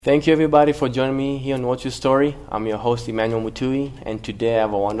Thank you everybody for joining me here on What's Your Story. I'm your host Emmanuel Mutui, and today I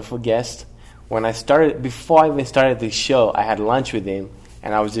have a wonderful guest. Before I even started the show, I had lunch with him,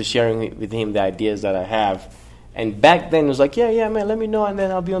 and I was just sharing with him the ideas that I have. And back then it was like, yeah man, let me know and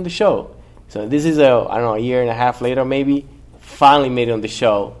then I'll be on the show. So this is a year and a half later maybe, finally made it on the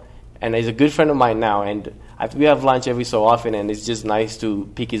show. And he's a good friend of mine now, and we have lunch every so often, and it's just nice to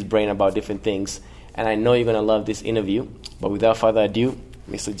pick his brain about different things. And I know you're going to love this interview, but without further ado,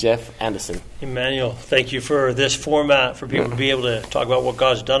 Mr. Jeff Anderson. Emmanuel, thank you for this format, for people to be able to talk about what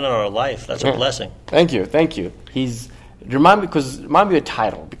God's done in our life. That's a blessing. Thank you. Remind me of your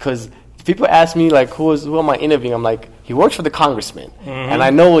title, because people ask me, like, who am I interviewing? I'm like, he works for the Congressman. And I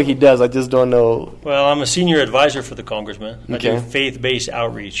know what he does, I just don't know. Well, I'm a senior advisor for the Congressman. I do faith-based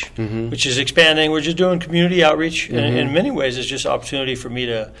outreach, which is expanding. We're just doing community outreach. And in many ways, it's just an opportunity for me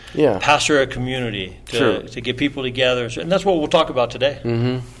to pastor a community, to get people together. And that's what we'll talk about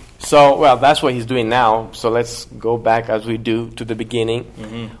today. So, well, that's what he's doing now. So let's go back, as we do, to the beginning.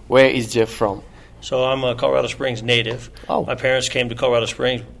 Where is Jeff from? So I'm a Colorado Springs native. My parents came to Colorado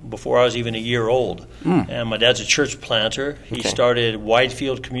Springs before I was even a year old. And my dad's a church planter. He started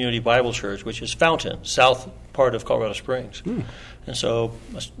Whitefield Community Bible Church, which is Fountain, south part of Colorado Springs. And so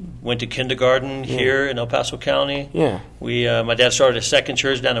I went to kindergarten here in El Paso County. My dad started a second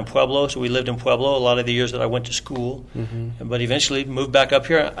church down in Pueblo, so we lived in Pueblo a lot of the years that I went to school. But eventually moved back up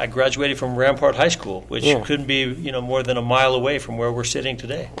here. I graduated from Rampart High School, which couldn't be more than a mile away from where we're sitting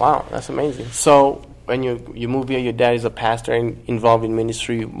today. Wow, that's amazing. So when you moved here, your dad is a pastor and involved in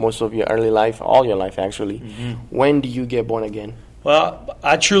ministry most of your early life, all your life actually. When did you get born again? Well,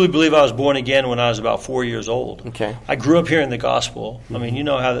 I truly believe I was born again when I was about 4 years old. I grew up hearing the gospel. I mean, you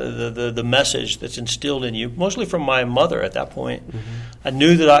know how the message that's instilled in you, mostly from my mother at that point. I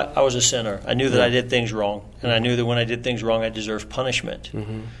knew that I was a sinner. I knew that I did things wrong. And I knew that when I did things wrong, I deserved punishment.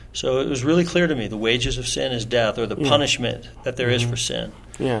 So it was really clear to me, the wages of sin is death, or the punishment that there is for sin.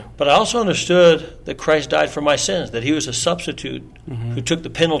 But I also understood that Christ died for my sins, that he was a substitute who took the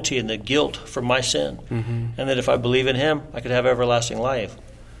penalty and the guilt for my sin, and that if I believe in him, I could have everlasting life.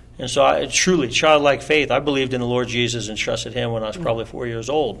 And so I truly, childlike faith, I believed in the Lord Jesus and trusted him when I was probably 4 years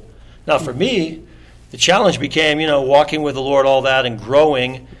old. Now for me, the challenge became, walking with the Lord, all that, and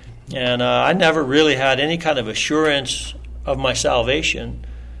growing, and I never really had any kind of assurance of my salvation.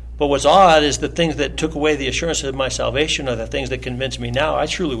 But what's odd is the things that took away the assurance of my salvation are the things that convinced me now I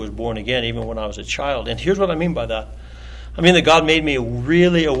truly was born again, even when I was a child. And here's what I mean by that. I mean that God made me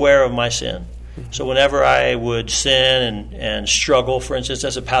really aware of my sin. So whenever I would sin and struggle, for instance,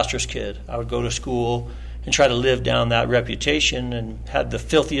 as a pastor's kid, I would go to school and try to live down that reputation and had the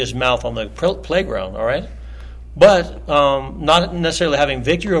filthiest mouth on the playground, all right? But not necessarily having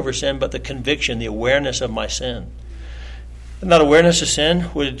victory over sin, but the conviction, the awareness of my sin. And that awareness of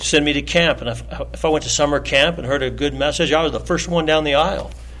sin would send me to camp. And if I went to summer camp and heard a good message, I was the first one down the aisle.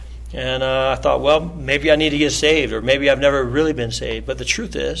 And I thought, well, maybe I need to get saved, or maybe I've never really been saved. But the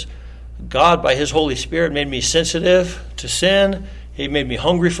truth is, God, by his Holy Spirit, made me sensitive to sin. He made me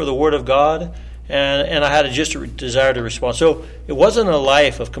hungry for the Word of God. And I had just a desire to respond. So it wasn't a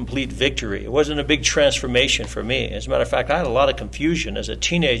life of complete victory. It wasn't a big transformation for me. As a matter of fact, I had a lot of confusion as a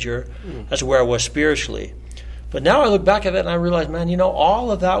teenager as to where I was spiritually. But now I look back at it and I realize, man,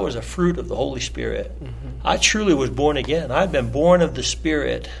 all of that was a fruit of the Holy Spirit. I truly was born again. I had been born of the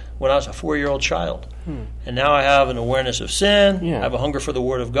Spirit when I was a 4-year-old child. And now I have an awareness of sin. I have a hunger for the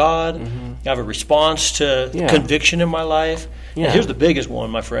Word of God. I have a response to conviction in my life. And here's the biggest one,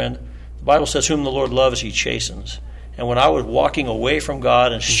 my friend. The Bible says, whom the Lord loves, he chastens. And when I was walking away from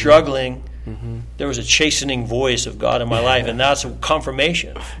God and struggling, there was a chastening voice of God in my life. And that's a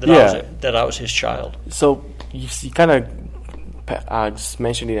confirmation that I was his child. So you kind of just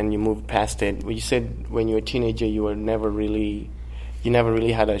mentioned it and you moved past it. You said when you were a teenager you never really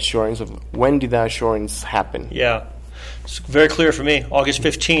had assurance of. When did that assurance happen? Yeah, it's very clear for me. August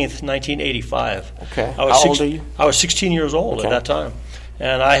 15th, 1985. Okay. How old are you? I was 16 years old at that time.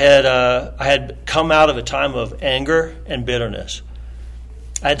 And I had come out of a time of anger and bitterness.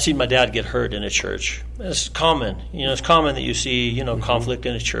 I had seen my dad get hurt in a church. It's common. It's common that you see, conflict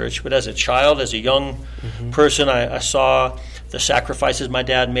in a church. But as a child, as a young person, I saw the sacrifices my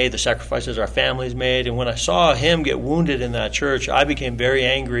dad made, the sacrifices our families made. And when I saw him get wounded in that church, I became very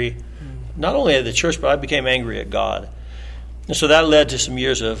angry, not only at the church, but I became angry at God. And so that led to some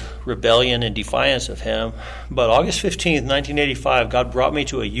years of rebellion and defiance of him. But August 15th, 1985, God brought me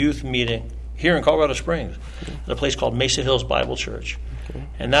to a youth meeting here in Colorado Springs at a place called Mesa Hills Bible Church.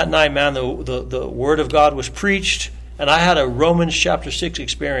 And that night, man, the Word of God was preached, and I had a Romans chapter 6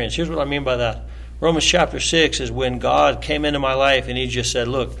 experience. Here's what I mean by that. Romans chapter 6 is when God came into my life and he just said,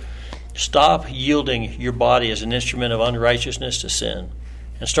 look, stop yielding your body as an instrument of unrighteousness to sin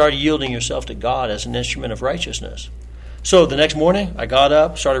and start yielding yourself to God as an instrument of righteousness. So the next morning, I got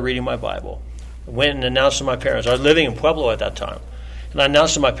up, started reading my Bible. I went and announced to my parents. I was living in Pueblo at that time. And I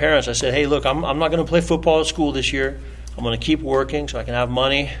announced to my parents, I said, hey, look, I'm not going to play football at school this year. I'm going to keep working so I can have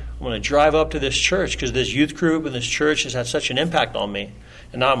money. I'm going to drive up to this church because this youth group and this church has had such an impact on me.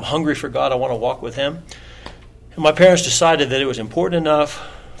 And now I'm hungry for God. I want to walk with him. And my parents decided that it was important enough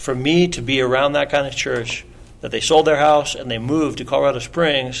for me to be around that kind of church that they sold their house and they moved to Colorado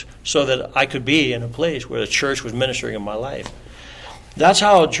Springs so that I could be in a place where the church was ministering in my life. That's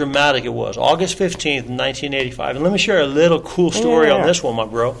how dramatic it was. August 15th, 1985. And let me share a little cool story on this one, my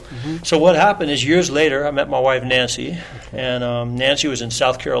bro. Mm-hmm. So what happened is years later, I met my wife, Nancy. And Nancy was in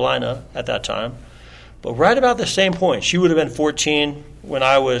South Carolina at that time. But right about the same point, she would have been 14 when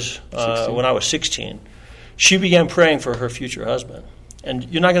I was 16. She began praying for her future husband. And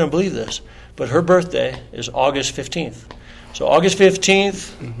you're not going to believe this, but her birthday is August 15th. So August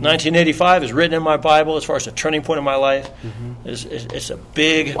 15th, 1985 is written in my Bible as far as a turning point in my life. It's a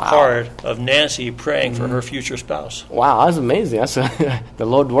big part of Nancy praying for her future spouse. Wow, that's amazing. The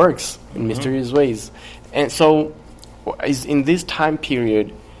Lord works in mysterious ways. And so is in this time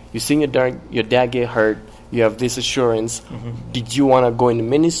period, you seen your dad get hurt, you have this assurance. Did you want to go into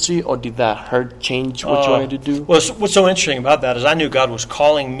ministry, or did that hurt change what you wanted to do? Well, what's so interesting about that is I knew God was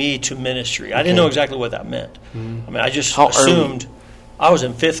calling me to ministry. I didn't know exactly what that meant. I mean, I just assumed. Early? I was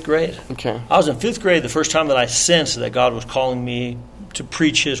in 5th grade. Okay. I was in 5th grade the first time that I sensed that God was calling me to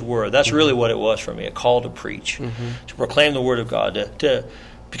preach his word. That's really what it was for me, a call to preach, to proclaim the word of God,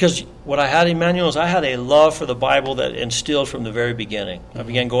 because what I had, Emmanuel, is I had a love for the Bible that instilled from the very beginning. I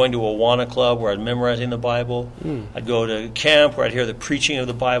began going to Awana Club where I'd memorizing the Bible. I'd go to camp where I'd hear the preaching of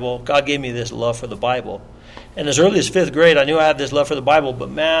the Bible. God gave me this love for the Bible. And as early as 5th grade, I knew I had this love for the Bible, but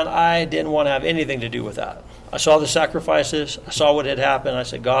man, I didn't want to have anything to do with that. I saw the sacrifices. I saw what had happened. I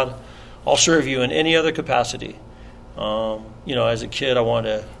said, God, I'll serve you in any other capacity. As a kid,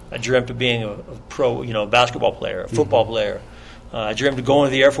 I dreamt of being a pro, basketball player, a football player. I dreamed of going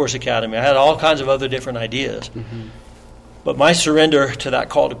to the Air Force Academy. I had all kinds of other different ideas. But my surrender to that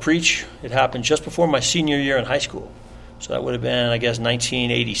call to preach, it happened just before my senior year in high school. So that would have been, I guess,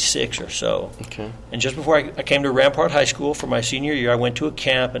 1986 or so. Okay. And just before I came to Rampart High School for my senior year, I went to a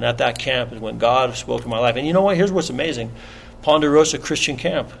camp, and at that camp is when God spoke to my life. And you know what? Here's what's amazing. Ponderosa Christian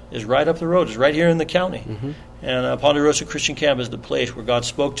Camp is right up the road. It's right here in the county. And Ponderosa Christian Camp is the place where God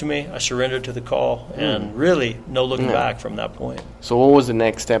spoke to me. I surrendered to the call, and really no looking back from that point. So what was the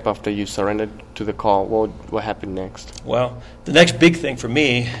next step after you surrendered to the call? What happened next? Well, the next big thing for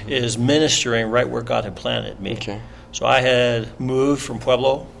me is ministering right where God had planted me. Okay. So I had moved from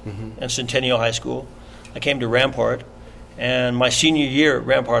Pueblo and Centennial High School. I came to Rampart, and my senior year at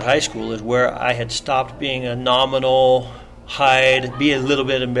Rampart High School is where I had stopped being a nominal, hide, be a little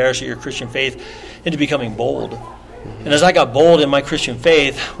bit embarrassed of your Christian faith, into becoming bold. And as I got bold in my Christian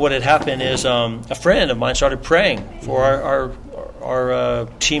faith, what had happened is a friend of mine started praying for our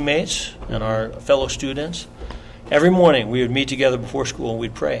teammates and our fellow students. Every morning we would meet together before school and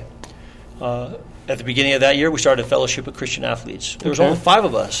we'd pray. At the beginning of that year, we started a fellowship of Christian athletes. There was only 5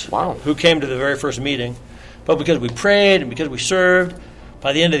 of us who came to the very first meeting. But because we prayed and because we served,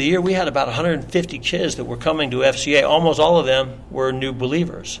 by the end of the year, we had about 150 kids that were coming to FCA. Almost all of them were new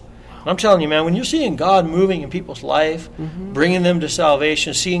believers. And I'm telling you, man, when you're seeing God moving in people's life, bringing them to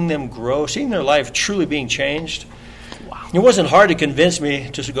salvation, seeing them grow, seeing their life truly being changed, it wasn't hard to convince me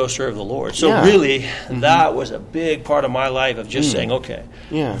to go serve the Lord. So really, that was a big part of my life of just saying, okay,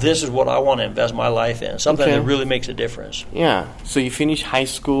 this is what I want to invest my life in, something that really makes a difference. Yeah. So you finish high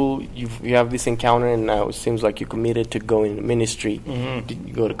school, you have this encounter, and now it seems like you're committed to going into ministry. Did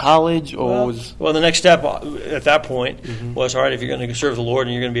you go to college? Or well, the next step at that point was, all right, if you're going to serve the Lord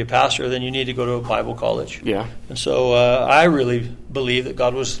and you're going to be a pastor, then you need to go to a Bible college. Yeah. And so I really believe that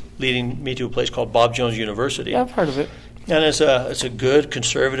God was leading me to a place called Bob Jones University. Yeah, I've heard of it. And it's a good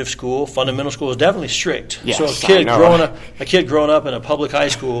conservative school. Fundamental school is definitely strict. Yes, so a kid growing up in a public high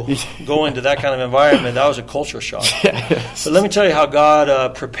school, going to that kind of environment, that was a culture shock. Yes. But let me tell you how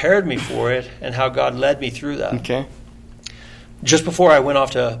God prepared me for it and how God led me through that. Okay. Just before I went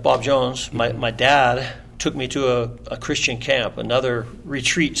off to Bob Jones, my dad took me to a Christian camp, another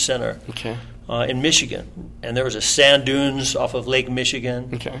retreat center. Okay. In Michigan, and there was a sand dunes off of Lake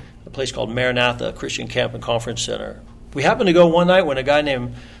Michigan, a place called Maranatha Christian Camp and Conference Center. We happened to go one night when a guy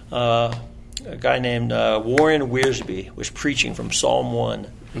named Warren Wiersbe was preaching from Psalm 1.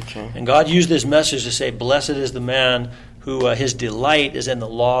 Okay. And God used this message to say, blessed is the man who his delight is in the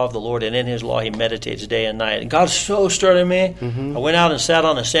law of the Lord, and in his law he meditates day and night. And God so stirred in me. I went out and sat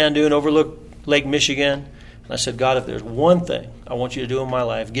on a sand dune, overlooked Lake Michigan, and I said, God, if there's one thing I want you to do in my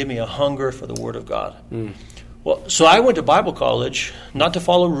life, give me a hunger for the Word of God. Well, so I went to Bible college, not to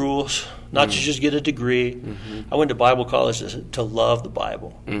follow rules, not to just get a degree. I went to Bible college to love the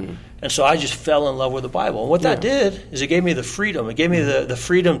Bible. And so I just fell in love with the Bible. And what that did is it gave me the freedom. It gave me the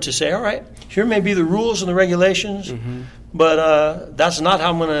freedom to say, all right, here may be the rules and the regulations, but that's not how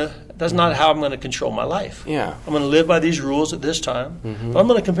I'm going to control my life. I'm going to live by these rules at this time. But I'm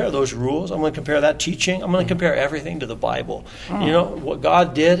going to compare those rules. I'm going to compare that teaching. I'm going to compare everything to the Bible. And you know, what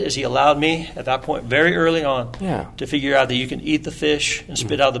God did is he allowed me at that point very early on to figure out that you can eat the fish and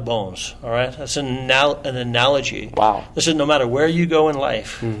spit out the bones. All right? That's an analogy. Wow. Listen, no matter where you go in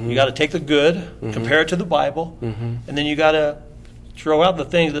life, you got to take the good, compare it to the Bible, and then you got to throw out the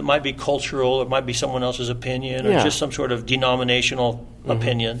things that might be cultural or might be someone else's opinion or just some sort of denominational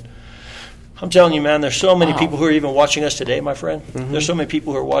opinion. I'm telling you, man, there's so many people who are even watching us today, my friend. There's so many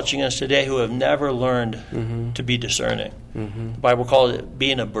people who are watching us today who have never learned to be discerning. The Bible calls it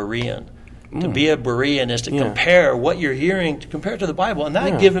being a Berean. To be a Berean is to compare what you're hearing, to compare it to the Bible. And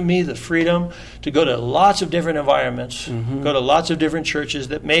that given me the freedom to go to lots of different environments, go to lots of different churches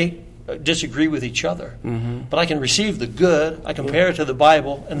that may disagree with each other. But I can receive the good, I compare it to the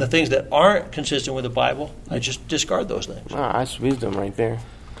Bible, and the things that aren't consistent with the Bible, I just discard those things. That's wisdom right there.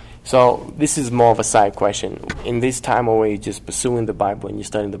 So this is more of a side question. In this time where you're just pursuing the Bible and you're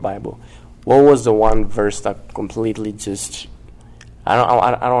studying the Bible, what was the one verse that completely just, I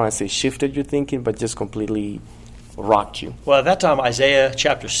don't want to say shifted your thinking, but just completely rocked you? Well, at that time, Isaiah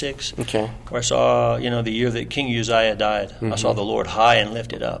chapter 6, where I saw, the year that King Uzziah died, I saw the Lord high and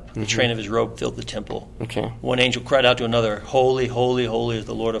lifted up. The train of his robe filled the temple. One angel cried out to another, Holy, holy, holy is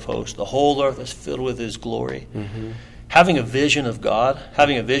the Lord of hosts. The whole earth is filled with his glory. Having a vision of God,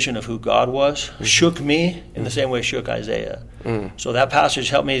 having a vision of who God was, shook me in the same way it shook Isaiah. So that passage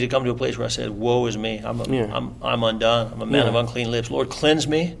helped me to come to a place where I said, woe is me. I'm undone. I'm a man of unclean lips. Lord, cleanse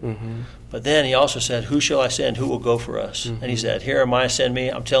me. But then he also said, who shall I send? Who will go for us? And he said, here am I, send me.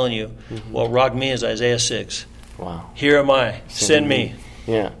 I'm telling you, what rocked me is Isaiah 6. Wow. Here am I, send me.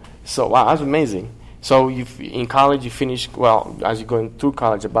 Yeah. So, wow, that's amazing. So in college, you finished, as you're going through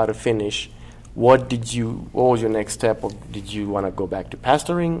college, about to finish, what was your next step? Or did you want to go back to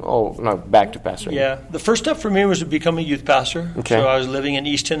pastoring? Oh, no, back to pastoring. Yeah. The first step for me was to become a youth pastor. So I was living in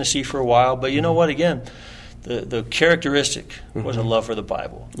East Tennessee for a while. But you know what, again, the characteristic was a love for the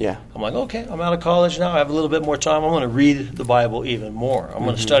Bible. I'm like, okay, I'm out of college now. I have a little bit more time. I'm going to read the Bible even more. I'm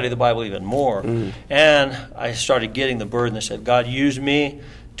going to study the Bible even more. And I started getting the burden that said, God, use me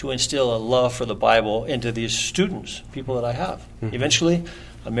to instill a love for the Bible into these students, people that I have. Eventually,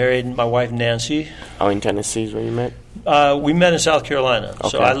 I married my wife, Nancy. Oh, in Tennessee is where you met? We met in South Carolina.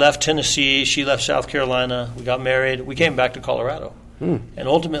 So I left Tennessee. She left South Carolina. We got married. We came back to Colorado. And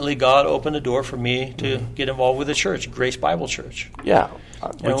ultimately, God opened a door for me to get involved with the church, Grace Bible Church. We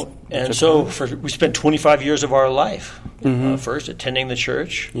spent 25 years of our life first attending the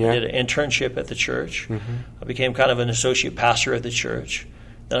church. I did an internship at the church. I became kind of an associate pastor at the church.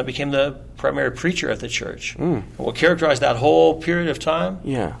 Then I became the primary preacher at the church. And what characterized that whole period of time?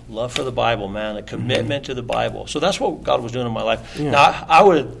 Love for the Bible, man, a commitment to the Bible. So that's what God was doing in my life. Now, I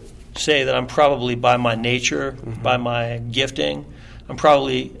would say that I'm probably, by my nature, by my gifting, I'm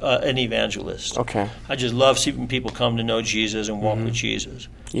probably an evangelist. I just love seeing people come to know Jesus and walk with Jesus.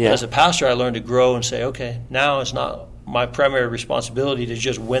 As a pastor, I learned to grow and say, okay, now it's not my primary responsibility to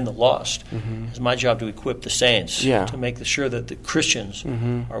just win the lost. It's my job to equip the saints, to make sure that the Christians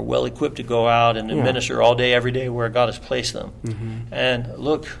are well equipped to go out and minister all day, every day where God has placed them. And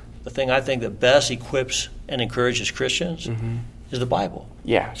look, the thing I think that best equips and encourages Christians is the Bible.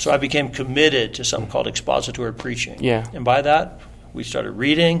 So I became committed to something called expository preaching. And by that, we started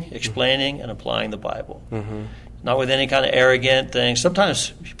reading, explaining, and applying the Bible. Not with any kind of arrogant thing.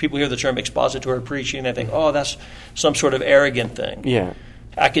 Sometimes people hear the term expository preaching and they think, oh, that's some sort of arrogant thing,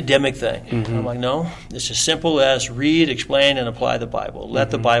 academic thing. And I'm like, no, it's as simple as read, explain, and apply the Bible. Let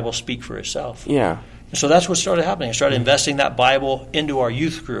the Bible speak for itself. And so that's what started happening. I started investing that Bible into our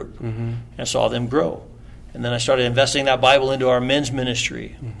youth group and saw them grow. And then I started investing that Bible into our men's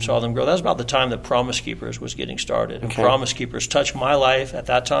ministry, saw them grow. That was about the time that Promise Keepers was getting started. And Promise Keepers touched my life at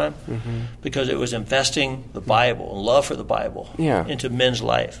that time because it was investing the Bible and love for the Bible into men's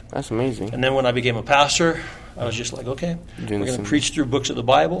life. That's amazing. And then when I became a pastor, I was just like, okay, we're going to preach through books of the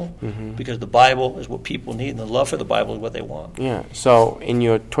Bible because the Bible is what people need and the love for the Bible is what they want. So in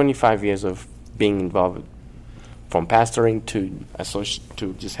your 25 years of being involved, from pastoring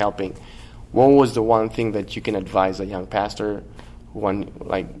to just helping, What was the one thing that you can advise a young pastor trying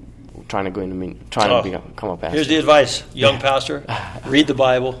to become a pastor? Here's the advice, young pastor: read the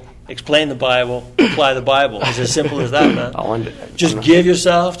Bible, explain the Bible, apply the Bible. It's as simple as that, man. Just give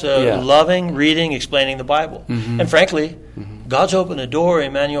yourself to loving, reading, explaining the Bible. And frankly, God's opened a door,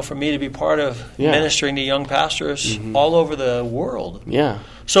 Emmanuel, for me to be part of ministering to young pastors all over the world. Yeah.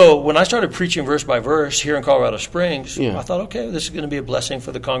 So when I started preaching verse by verse here in Colorado Springs, I thought, okay, this is going to be a blessing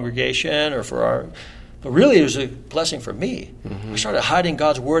for the congregation or for our... But really, it was a blessing for me. I started hiding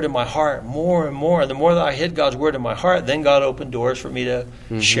God's Word in my heart more and more. And the more that I hid God's Word in my heart, then God opened doors for me to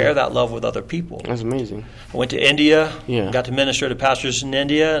share that love with other people. That's amazing. I went to India, got to minister to pastors in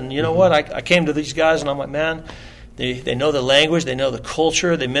India. And you know what? I came to these guys and I'm like, man, they know the language, they know the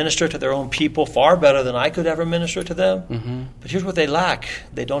culture, they minister to their own people far better than I could ever minister to them. But here's what they lack.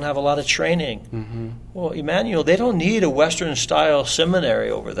 They don't have a lot of training. Well, Emmanuel, they don't need a Western-style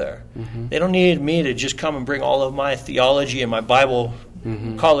seminary over there. They don't need me to just come and bring all of my theology and my Bible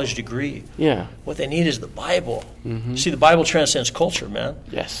college degree. Yeah. What they need is the Bible. See, the Bible transcends culture, man.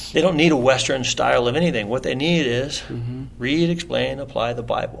 Yes. They don't need a Western style of anything. What they need is read, explain, apply the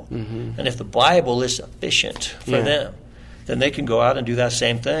Bible. And if the Bible is sufficient for them, then they can go out and do that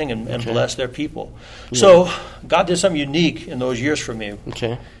same thing and bless their people. So God did something unique in those years for me.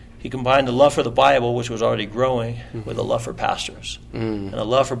 Okay. He combined the love for the Bible, which was already growing, with a love for pastors. And a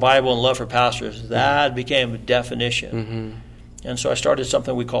love for Bible and love for pastors, that became a definition. And so I started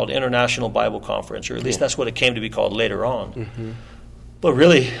something we called International Bible Conference, or at least that's what it came to be called later on. But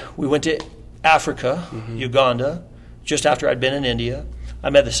really, we went to Africa, Uganda, just after I'd been in India. I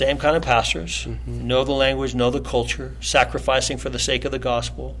met the same kind of pastors, know the language, know the culture, sacrificing for the sake of the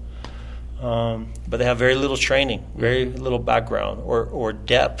gospel. But they have very little training, very little background or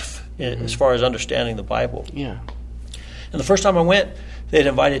depth as far as understanding the Bible. Yeah. And the first time I went, they'd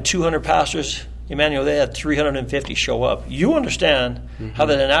invited 200 pastors. Emmanuel, they had 350 show up. You understand how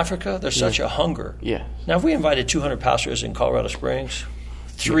that in Africa there's such a hunger. Yeah. Now, if we invited 200 pastors in Colorado Springs,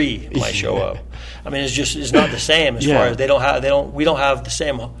 3 might show up. I mean, it's not the same as far as we don't have the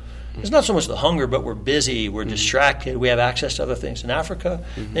same. It's not so much the hunger, but we're busy, we're distracted, we have access to other things. In Africa,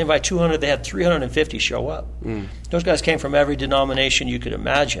 they invite 200, they had 350 show up. Those guys came from every denomination you could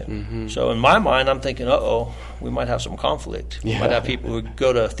imagine. So in my mind, I'm thinking, we might have some conflict. We might have people who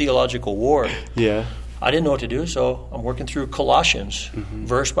go to theological war. Yeah. I didn't know what to do, so I'm working through Colossians,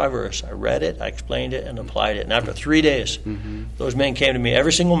 verse by verse. I read it, I explained it, and applied it. And after 3 days, those men came to me,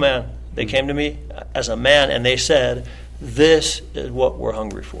 every single man. They came to me as a man, and they said, this is what we're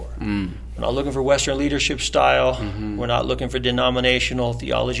hungry for. We're not looking for Western leadership style. We're not looking for denominational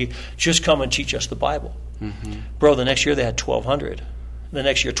theology. Just come and teach us the Bible. Bro, the next year they had 1,200. The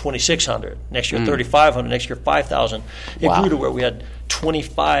next year, 2,600. Next year, 3,500. Next year, 5,000. It grew to where we had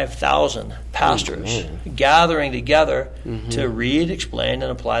 25,000 pastors gathering together to read, explain,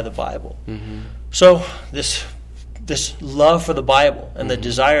 and apply the Bible. So this love for the Bible and the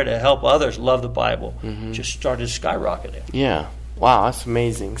desire to help others love the Bible just started skyrocketing. Yeah. Wow, that's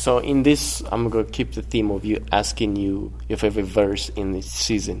amazing. So in this, I'm going to keep the theme of you asking you your favorite verse in this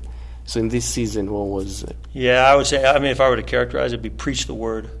season. So in this season, what was it? Yeah, I would say, if I were to characterize it, it'd be preach the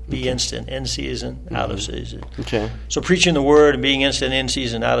word, be instant, in season, out of season. Okay. So preaching the word and being instant, in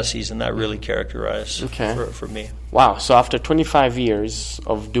season, out of season, that really characterized for me. Wow, so after 25 years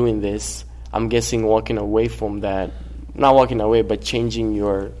of doing this, I'm guessing walking away from that, not walking away, but changing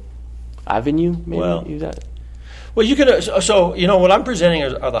your avenue, maybe? Well, you could. So what I'm presenting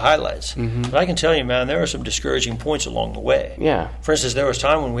are the highlights. But I can tell you, man, there are some discouraging points along the way. Yeah. For instance, there was a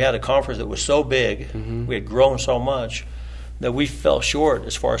time when we had a conference that was so big, we had grown so much that we fell short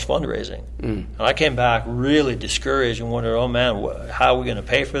as far as fundraising. And I came back really discouraged and wondered, oh man, how are we going to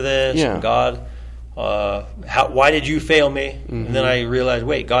pay for this? Yeah. And God, why did you fail me? And then I realized,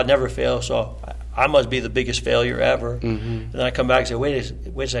 wait, God never fails, so I must be the biggest failure ever. And then I come back and say, wait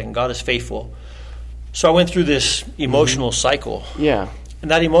a second, God is faithful. So I went through this emotional cycle. Yeah.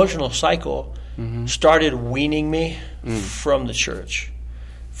 And that emotional cycle started weaning me from the church.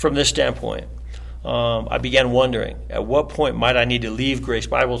 From this standpoint, I began wondering, at what point might I need to leave Grace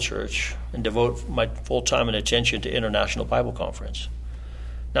Bible Church and devote my full time and attention to International Bible Conference?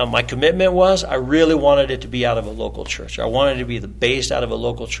 Now, my commitment was I really wanted it to be out of a local church. I wanted it to be based out of a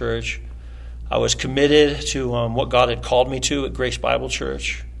local church. I was committed to what God had called me to at Grace Bible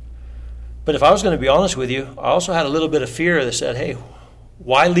Church. But if I was going to be honest with you, I also had a little bit of fear that said, hey,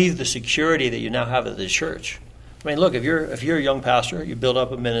 why leave the security that you now have at the church? I mean, look, if you're a young pastor, you build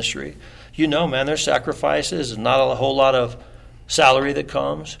up a ministry, man, there's sacrifices and not a whole lot of salary that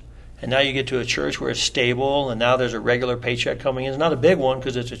comes. and now you get to a church where it's stable, and now there's a regular paycheck coming in. It's not a big one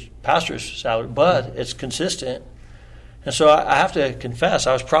because it's a pastor's salary, but it's consistent. And so I have to confess,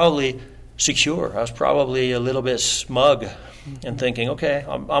 I was probably secure. I was probably a little bit smug and thinking, okay,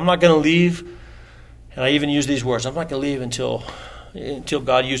 I'm not going to leave. And I even use these words, I'm not going to leave until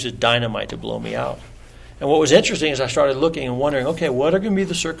God uses dynamite to blow me out. And what was interesting is I started looking and wondering, okay, what are going to be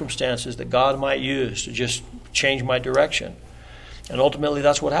the circumstances that God might use to just change my direction? And ultimately,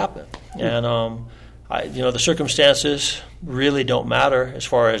 that's what happened. And the circumstances really don't matter as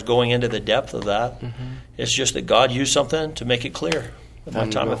far as going into the depth of that. Mm-hmm. It's just that God used something to make it clear that my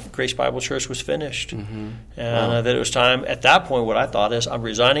time at Grace Bible Church was finished. Mm-hmm. And that it was time, at that point, what I thought is I'm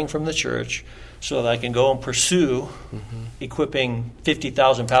resigning from the church so that I can go and pursue equipping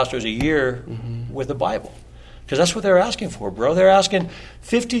 50,000 pastors a year with the Bible. Because that's what they're asking for, bro. They're asking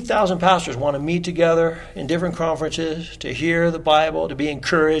 50,000 pastors want to meet together in different conferences to hear the Bible, to be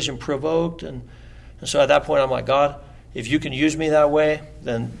encouraged and provoked. And so at that point, I'm like, God, if you can use me that way,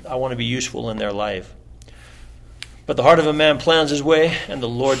 then I want to be useful in their life. But the heart of a man plans his way, and the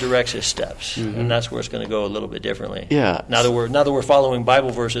Lord directs his steps. Mm-hmm. And that's where it's going to go a little bit differently. Yeah. Now that we're following Bible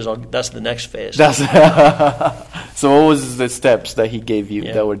verses, that's the next phase. So what was the steps that he gave you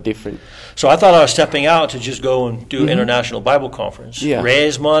that were different? So I thought I was stepping out to just go and do International Bible Conference,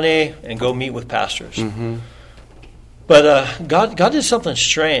 raise money, and go meet with pastors. Mm-hmm. But God did something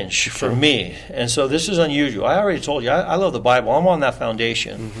strange for me, and so this is unusual. I already told you, I love the Bible. I'm on that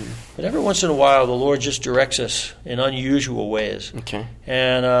foundation. Mm-hmm. But every once in a while, the Lord just directs us in unusual ways. Okay.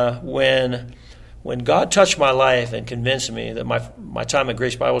 And when God touched my life and convinced me that my time at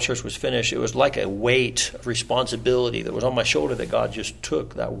Grace Bible Church was finished, it was like a weight of responsibility that was on my shoulder that God just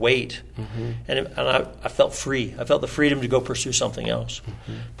took, that weight. Mm-hmm. And I felt free. I felt the freedom to go pursue something else.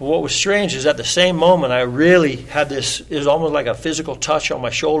 Mm-hmm. But what was strange is at the same moment, I really had this, it was almost like a physical touch on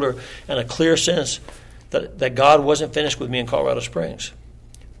my shoulder and a clear sense that God wasn't finished with me in Colorado Springs.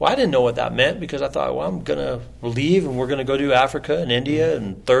 Well, I didn't know what that meant because I thought, well, I'm going to leave and we're going to go to Africa and India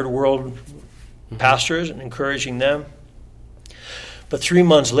and third world pastors and encouraging them. But 3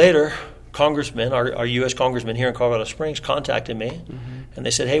 months later, Congressman, our U.S. Congressman here in Colorado Springs, contacted me, and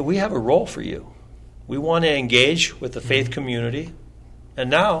they said, hey, we have a role for you. We want to engage with the faith community. And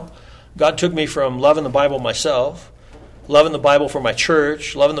now, God took me from loving the Bible myself, loving the Bible for my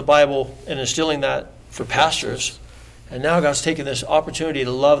church, loving the Bible and instilling that for pastors, and now God's taken this opportunity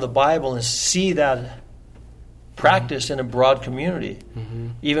to love the Bible and see that practiced in a broad community,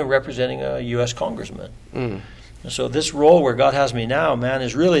 even representing a U.S. Congressman. And so this role where God has me now, man,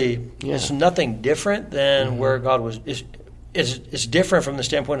 is really, it's nothing different than where God was. It's different from the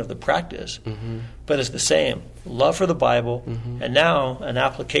standpoint of the practice, but it's the same. Love for the Bible, and now an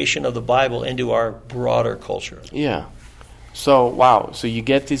application of the Bible into our broader culture. Yeah. So, wow. So you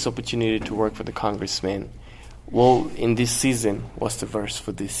get this opportunity to work for the Congressman. Well, in this season, what's the verse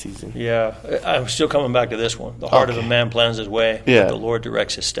for this season? Yeah, I'm still coming back to this one. The heart of a man plans his way, but the Lord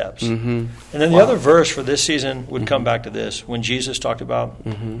directs his steps. And then the other verse for this season would come back to this, when Jesus talked about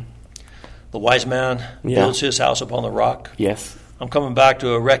the wise man builds his house upon the rock. Yes. I'm coming back to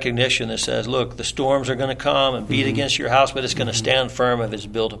a recognition that says, look, the storms are going to come and beat against your house, but it's going to stand firm if it's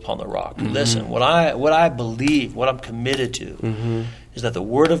built upon the rock. Listen, what I believe, what I'm committed to, is that the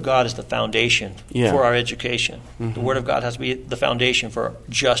Word of God is the foundation for our education. The Word of God has to be the foundation for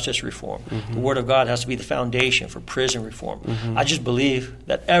justice reform. The Word of God has to be the foundation for prison reform. I just believe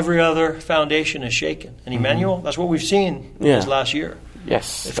that every other foundation is shaken. And Emmanuel, that's what we've seen this last year.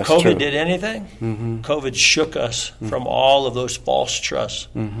 Yes, if COVID did anything, COVID shook us from all of those false trusts.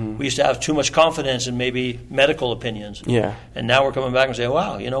 We used to have too much confidence in maybe medical opinions. And now we're coming back and say,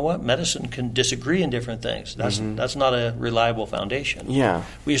 wow, you know what? Medicine can disagree in different things. That's not a reliable foundation.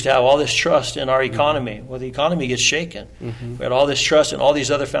 We used to have all this trust in our economy. Well, the economy gets shaken. We had all this trust in all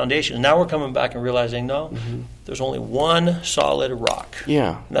these other foundations. Now we're coming back and realizing, no, there's only one solid rock.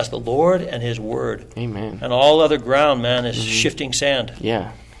 And that's the Lord and His Word. Amen. And all other ground, man, is shifting sand.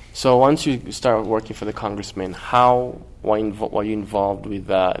 Yeah. So once you start working for the Congressman, how were you involved with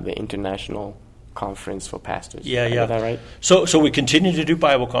the International Conference for Pastors? Yeah. Is that right? So we continue to do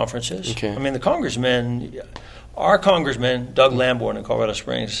Bible conferences. Okay. I mean, the Congressman, our Congressman, Doug Lamborn in Colorado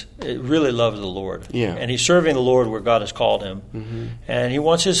Springs, really loves the Lord. And he's serving the Lord where God has called him. And he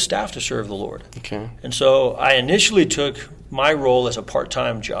wants his staff to serve the Lord. Okay. And so I initially took my role as a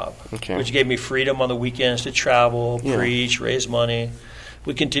part-time job, which gave me freedom on the weekends to travel, preach, raise money.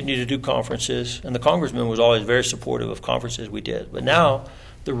 We continued to do conferences, and the Congressman was always very supportive of conferences we did. But now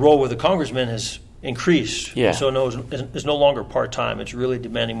the role with the Congressman has increased. Yeah. So it's no longer part-time. It's really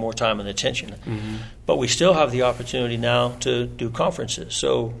demanding more time and attention. But we still have the opportunity now to do conferences.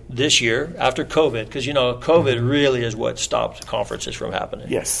 So this year, after COVID, because, COVID really is what stopped conferences from happening.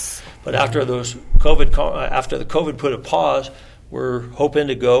 Yes. But after the COVID put a pause, we're hoping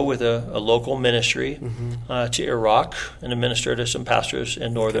to go with a local ministry to Iraq and administer to some pastors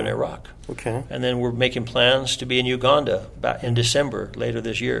in northern Iraq. Okay. And then we're making plans to be in Uganda back in December later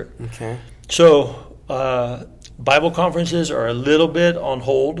this year. Okay. So Bible conferences are a little bit on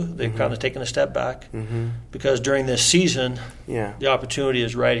hold. They've kind of taken a step back because during this season, the opportunity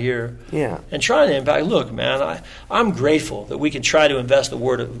is right here. Yeah. And trying to impact. Look, man, I'm grateful that we can try to invest the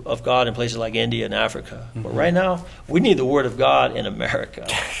Word of God in places like India and Africa. But right now, we need the Word of God in America.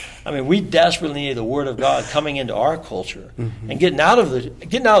 I mean, we desperately need the Word of God coming into our culture and getting out of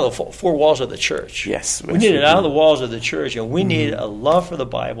the four walls of the church. Yes, we need it out of the walls of the church, and we need a love for the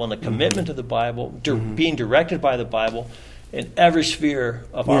Bible and a commitment to the Bible, being directed by the Bible in every sphere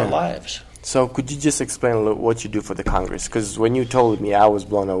of our lives. So could you just explain a little what you do for the Congress? Because when you told me, I was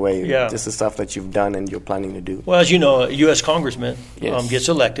blown away. Just the stuff that you've done and you're planning to do. Well, as you know, a U.S. Congressman gets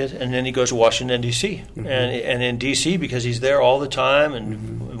elected, and then he goes to Washington, D.C. And in D.C., because he's there all the time and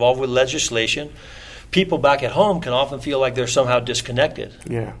involved with legislation, people back at home can often feel like they're somehow disconnected.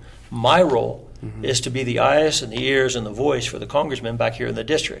 Yeah. My role is to be the eyes and the ears and the voice for the congressman back here in the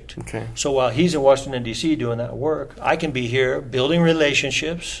district. Okay. So while he's in Washington, D.C. doing that work, I can be here building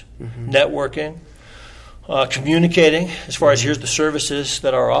relationships, networking, communicating as far as here's the services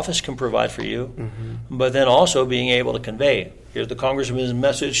that our office can provide for you, but then also being able to convey, here's the congressman's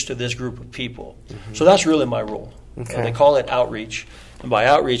message to this group of people. So that's really my role. Okay. They call it outreach. And by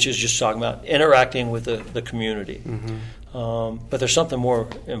outreach is just talking about interacting with the community. But there's something more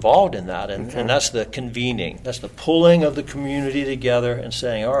involved in that, and that's the convening. That's the pulling of the community together and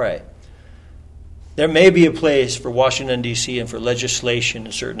saying, all right, there may be a place for Washington, D.C. and for legislation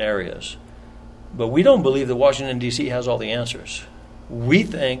in certain areas, but we don't believe that Washington, D.C. has all the answers. We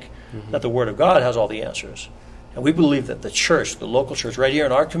think that the Word of God has all the answers. And we believe that the church, the local church right here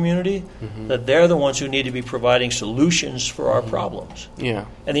in our community, that they're the ones who need to be providing solutions for our problems. Yeah.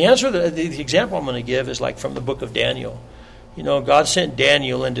 And the answer, the example I'm going to give is like from the book of Daniel. God sent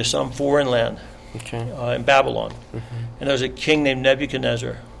Daniel into some foreign land in Babylon. And there was a king named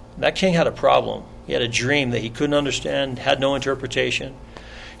Nebuchadnezzar. That king had a problem. He had a dream that he couldn't understand, had no interpretation.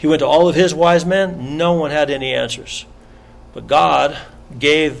 He went to all of his wise men. No one had any answers. But God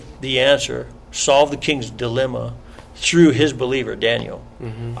gave the answer, solved the king's dilemma through his believer, Daniel.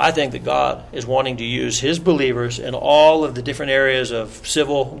 I think that God is wanting to use his believers in all of the different areas of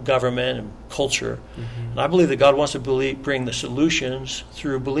civil government and culture. And I believe that God wants to bring the solutions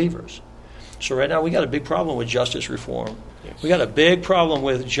through believers. So right now we got a big problem with justice reform. We got a big problem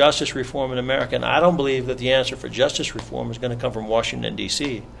with justice reform in America, and I don't believe that the answer for justice reform is going to come from Washington,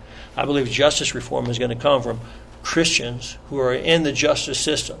 D.C. I believe justice reform is going to come from Christians who are in the justice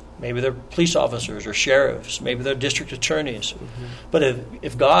system. Maybe they're police officers or sheriffs. Maybe they're district attorneys. But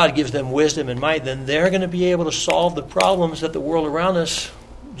if God gives them wisdom and might, then they're going to be able to solve the problems that the world around us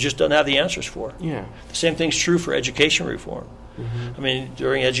just doesn't have the answers for. Yeah. The same thing's true for education reform. I mean,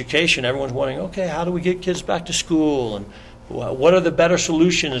 during education, everyone's wondering, okay, how do we get kids back to school? And what are the better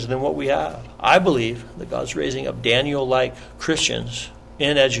solutions than what we have? I believe that God's raising up Daniel-like Christians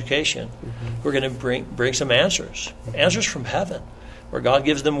in education who are going to bring some answers from heaven, where God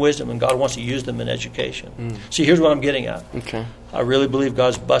gives them wisdom and God wants to use them in education. See, here's what I'm getting at. Okay. I really believe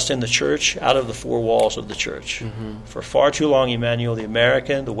God's busting the church out of the four walls of the church. For far too long, Emmanuel,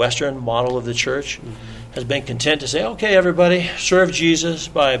 the Western model of the church, has been content to say, okay, everybody, serve Jesus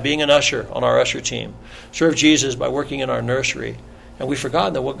by being an usher on our usher team. Serve Jesus by working in our nursery. And we've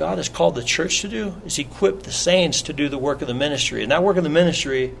forgotten that what God has called the church to do is equip the saints to do the work of the ministry. And that work of the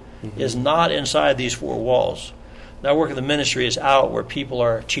ministry is not inside these four walls. That work of the ministry is out where people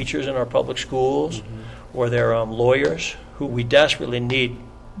are teachers in our public schools or they're lawyers who we desperately need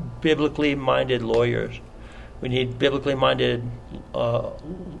biblically minded lawyers. We need biblically minded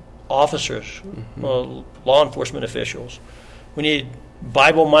officers, law enforcement officials. We need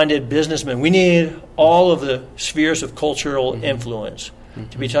Bible-minded businessmen. We need all of the spheres of cultural influence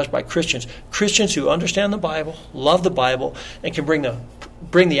to be touched by Christians. Christians who understand the Bible, love the Bible, and can bring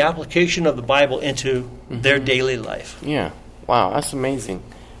the application of the Bible into their daily life. Yeah. Wow, that's amazing.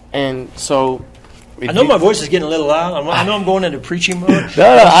 And so... I know my voice is getting a little loud. I know I'm going into preaching mode. No,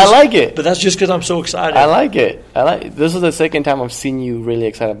 I like it. But that's just because I'm so excited. I like it. This is the second time I've seen you really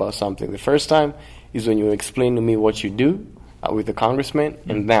excited about something. The first time is when you explained to me what you do with the congressman,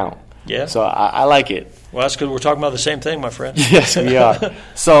 and now. Yeah. So I like it. Well, that's good. We're talking about the same thing, my friend. Yes, we are.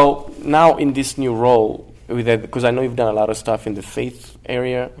 So now in this new role, because I know you've done a lot of stuff in the faith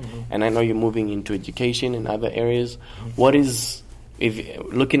area, and I know you're moving into education and other areas. What is, if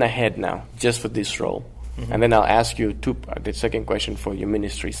looking ahead now, just for this role, and then I'll ask you the second question for your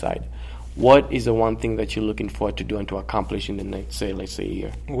ministry side. What is the one thing that you're looking forward to do and to accomplish in the next, let's say, a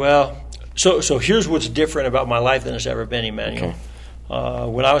year? Well, so here's what's different about my life than it's ever been, Emmanuel. Okay.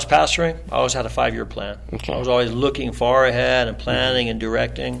 When I was pastoring, I always had a 5-year plan. Okay. I was always looking far ahead and planning and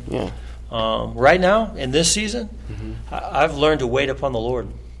directing. Yeah. Right now, in this season, I've learned to wait upon the Lord.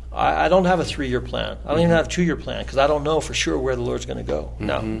 I don't have a 3-year plan. I don't even have a 2-year plan because I don't know for sure where the Lord's going to go.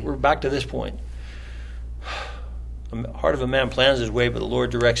 Now, we're back to this point. The heart of a man plans his way, but the Lord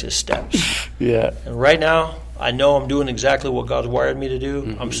directs his steps. Yeah. And right now, I know I'm doing exactly what God's wired me to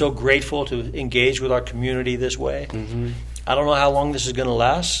do. I'm so grateful to engage with our community this way. I don't know how long this is going to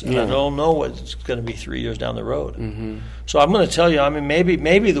last, and I don't know what it's going to be 3 years down the road. So I'm going to tell you, I mean,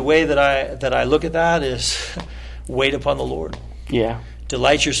 maybe the way that I look at that is wait upon the Lord. Yeah.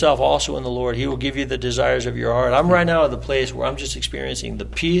 Delight yourself also in the Lord. He will give you the desires of your heart. I'm right now at the place where I'm just experiencing the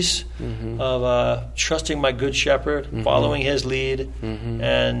peace of trusting my good shepherd, following his lead,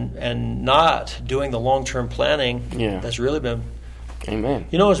 and not doing the long-term planning that's really been... Amen.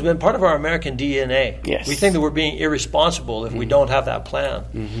 You know, it's been part of our American DNA. Yes. We think that we're being irresponsible if we don't have that plan.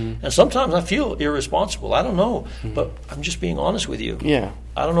 And sometimes I feel irresponsible. I don't know, but I'm just being honest with you. Yeah.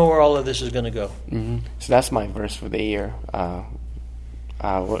 I don't know where all of this is going to go. So that's my verse for the year. The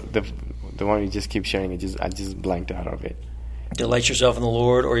one you just keep sharing, I just blanked out of it. Delight yourself in the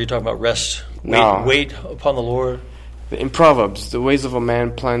Lord, or you're talking about rest? Wait upon the Lord. In Proverbs, the ways of a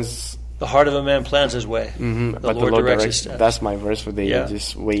man plans... The heart of a man plans his way. But the Lord directs his steps. That's my verse for the year,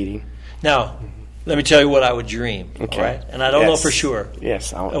 just waiting. Now, let me tell you what I would dream. Okay. All right? And I don't know for sure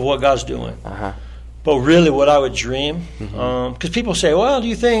of what God's doing. But really what I would dream, because people say, well, do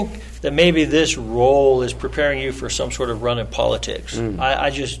you think that maybe this role is preparing you for some sort of run in politics?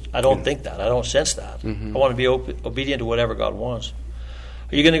 I don't think that. I don't sense that. I want to be obedient to whatever God wants.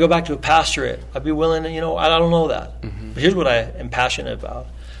 Are you going to go back to a pastorate? I'd be willing to, I don't know that. But here's what I am passionate about.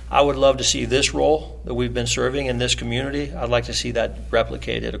 I would love to see this role that we've been serving in this community. I'd like to see that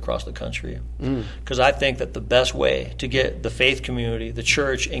replicated across the country. Because I think that the best way to get the faith community, the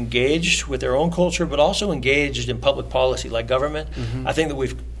church, engaged with their own culture, but also engaged in public policy like government, I think that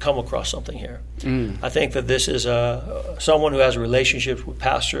we've come across something here. I think that this is someone who has relationships with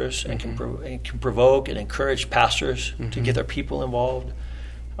pastors and can provoke and encourage pastors to get their people involved.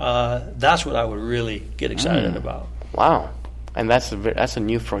 That's what I would really get excited about. Wow. And that's a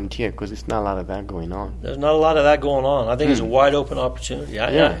new frontier because there's not a lot of that going on. There's not a lot of that going on. I think it's a wide open opportunity.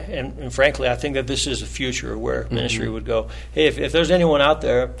 And frankly, I think that this is the future where ministry would go. Hey, if there's anyone out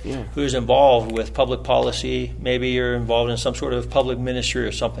there who's involved with public policy, maybe you're involved in some sort of public ministry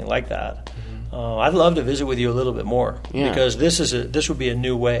or something like that, I'd love to visit with you a little bit more because this would be a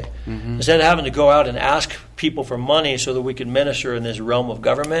new way. Instead of having to go out and ask people for money so that we can minister in this realm of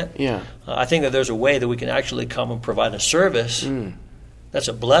government, I think that there's a way that we can actually come and provide a service that's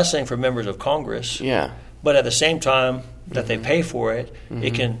a blessing for members of Congress. But at the same time that they pay for it, we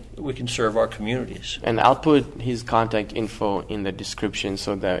can serve our communities. And I'll put his contact info in the description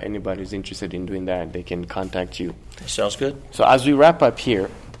so that anybody who's interested in doing that, they can contact you. Sounds good. So as we wrap up here,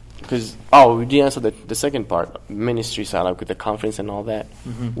 because we didn't answer the second part, ministry side, like with the conference and all that.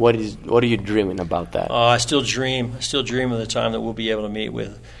 What are you dreaming about that? I still dream of the time that we'll be able to meet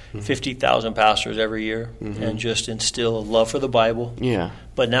with 50,000 pastors every year and just instill a love for the Bible.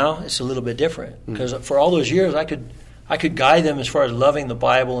 But now it's a little bit different because for all those years I could guide them as far as loving the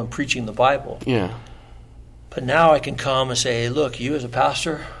Bible and preaching the Bible. But now I can come and say, hey, look, you as a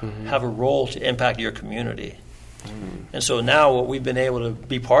pastor have a role to impact your community. And so now what we've been able to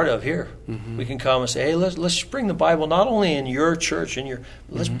be part of here, we can come and say, hey, let's bring the Bible not only in your church,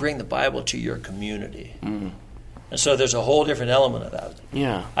 let's bring the Bible to your community. And so there's a whole different element of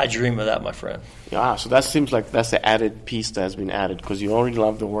that. I dream of that, my friend. So that seems like that's the added piece that has been added because you already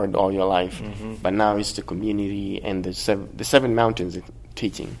love the Word all your life, but now it's the community and the seven mountains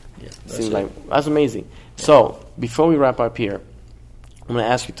teaching. Seems like that's amazing. So before we wrap up here, I'm going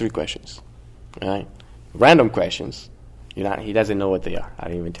to ask you 3 questions. All right? Random questions. He doesn't know what they are. I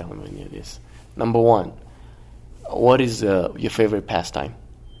didn't even tell him any of this. Number 1, what is your favorite pastime?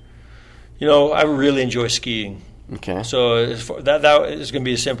 I really enjoy skiing. Okay. So that is going to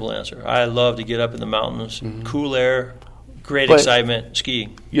be a simple answer. I love to get up in the mountains, cool air, great excitement,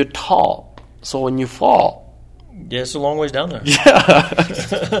 skiing. You're tall, so when you fall... Yeah, it's a long ways down there.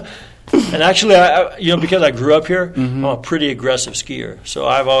 And actually, because I grew up here, I'm a pretty aggressive skier. So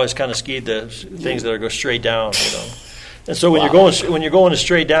I've always kind of skied the things that go straight down, And so when you're going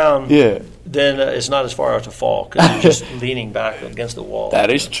straight down, then it's not as far out to fall because you're just leaning back against the wall. That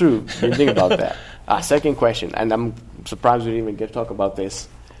is true. You think about that. Second question, and I'm surprised we didn't even get to talk about this.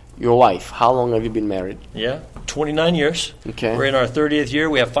 Your wife, how long have you been married? 29 years. Okay. We're in our 30th year.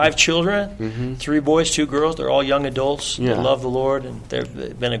 We have 5 children, 3 boys, 2 girls. They're all young adults. They love the Lord, and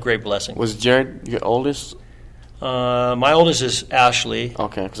they've been a great blessing. Was Jared your oldest? My oldest is Ashley.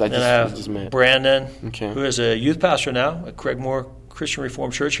 Okay, because I just met Brandon, who is a youth pastor now at Craigmore Christian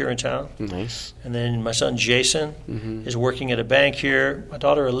Reformed Church here in town. Nice. And then my son Jason is working at a bank here. My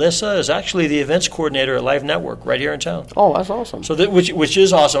daughter Alyssa is actually the events coordinator at Life Network right here in town. Oh, that's awesome. So which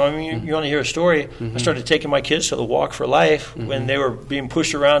is awesome. I mean, you want to hear a story? I started taking my kids to the Walk for Life when they were being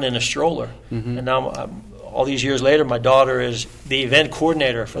pushed around in a stroller. And now, all these years later, my daughter is the event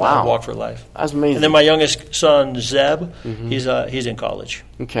coordinator for that Walk for Life. That's amazing. And then my youngest son Zeb, he's in college.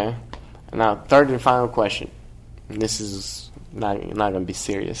 Okay. Now, third and final question. And this is not going to be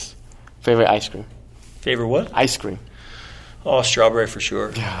serious. Favorite ice cream? Favorite what? Ice cream. Oh, strawberry for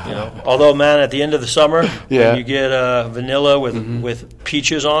sure. Although, man, at the end of the summer, when you get vanilla with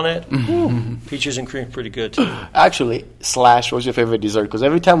peaches on it, peaches and cream, pretty good too. Actually, Slash, what's your favorite dessert? Because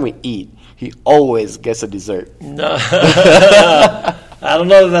every time we eat, he always gets a dessert. No. I don't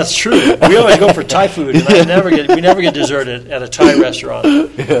know if that's true. We always go for Thai food, and we never get dessert at a Thai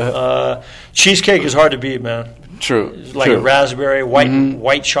restaurant. Cheesecake is hard to beat, man. True. Like a raspberry,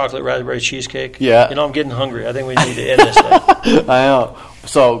 white chocolate raspberry cheesecake. Yeah. I'm getting hungry. I think we need to end this thing. I know.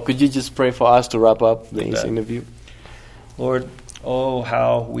 So could you just pray for us to wrap up this interview? Lord, oh,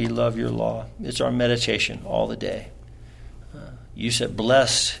 how we love your law. It's our meditation all the day. You said,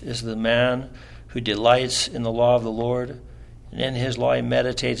 blessed is the man who delights in the law of the Lord, and in his law he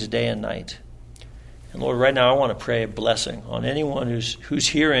meditates day and night. And Lord, right now I want to pray a blessing on anyone who's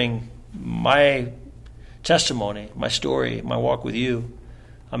hearing my testimony, my story, my walk with you.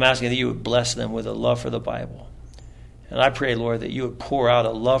 I'm asking that you would bless them with a love for the Bible. And I pray, Lord, that you would pour out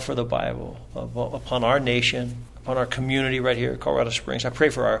a love for the Bible upon our nation, upon our community right here at Colorado Springs. I pray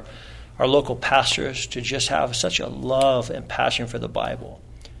for our local pastors to just have such a love and passion for the Bible.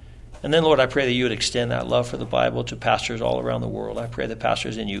 And then, Lord, I pray that you would extend that love for the Bible to pastors all around the world. I pray that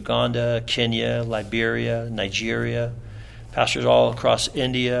pastors in Uganda, Kenya, Liberia, Nigeria, pastors all across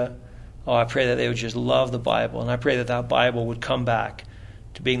India, I pray that they would just love the Bible, and I pray that that Bible would come back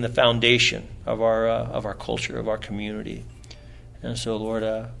to being the foundation of our culture, of our community. And so,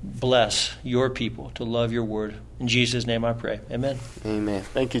 Lord, bless your people to love your word. In Jesus' name I pray. Amen. Amen.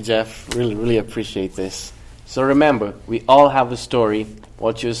 Thank you, Jeff. Really, really appreciate this. So remember, we all have a story.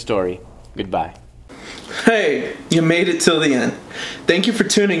 What's your story? Goodbye. Hey, you made it till the end. Thank you for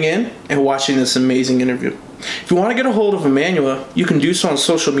tuning in and watching this amazing interview. If you want to get a hold of Emmanuel, you can do so on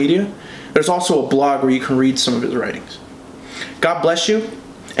social media. There's also a blog where you can read some of his writings. God bless you,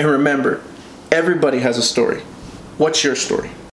 and remember, everybody has a story. What's your story?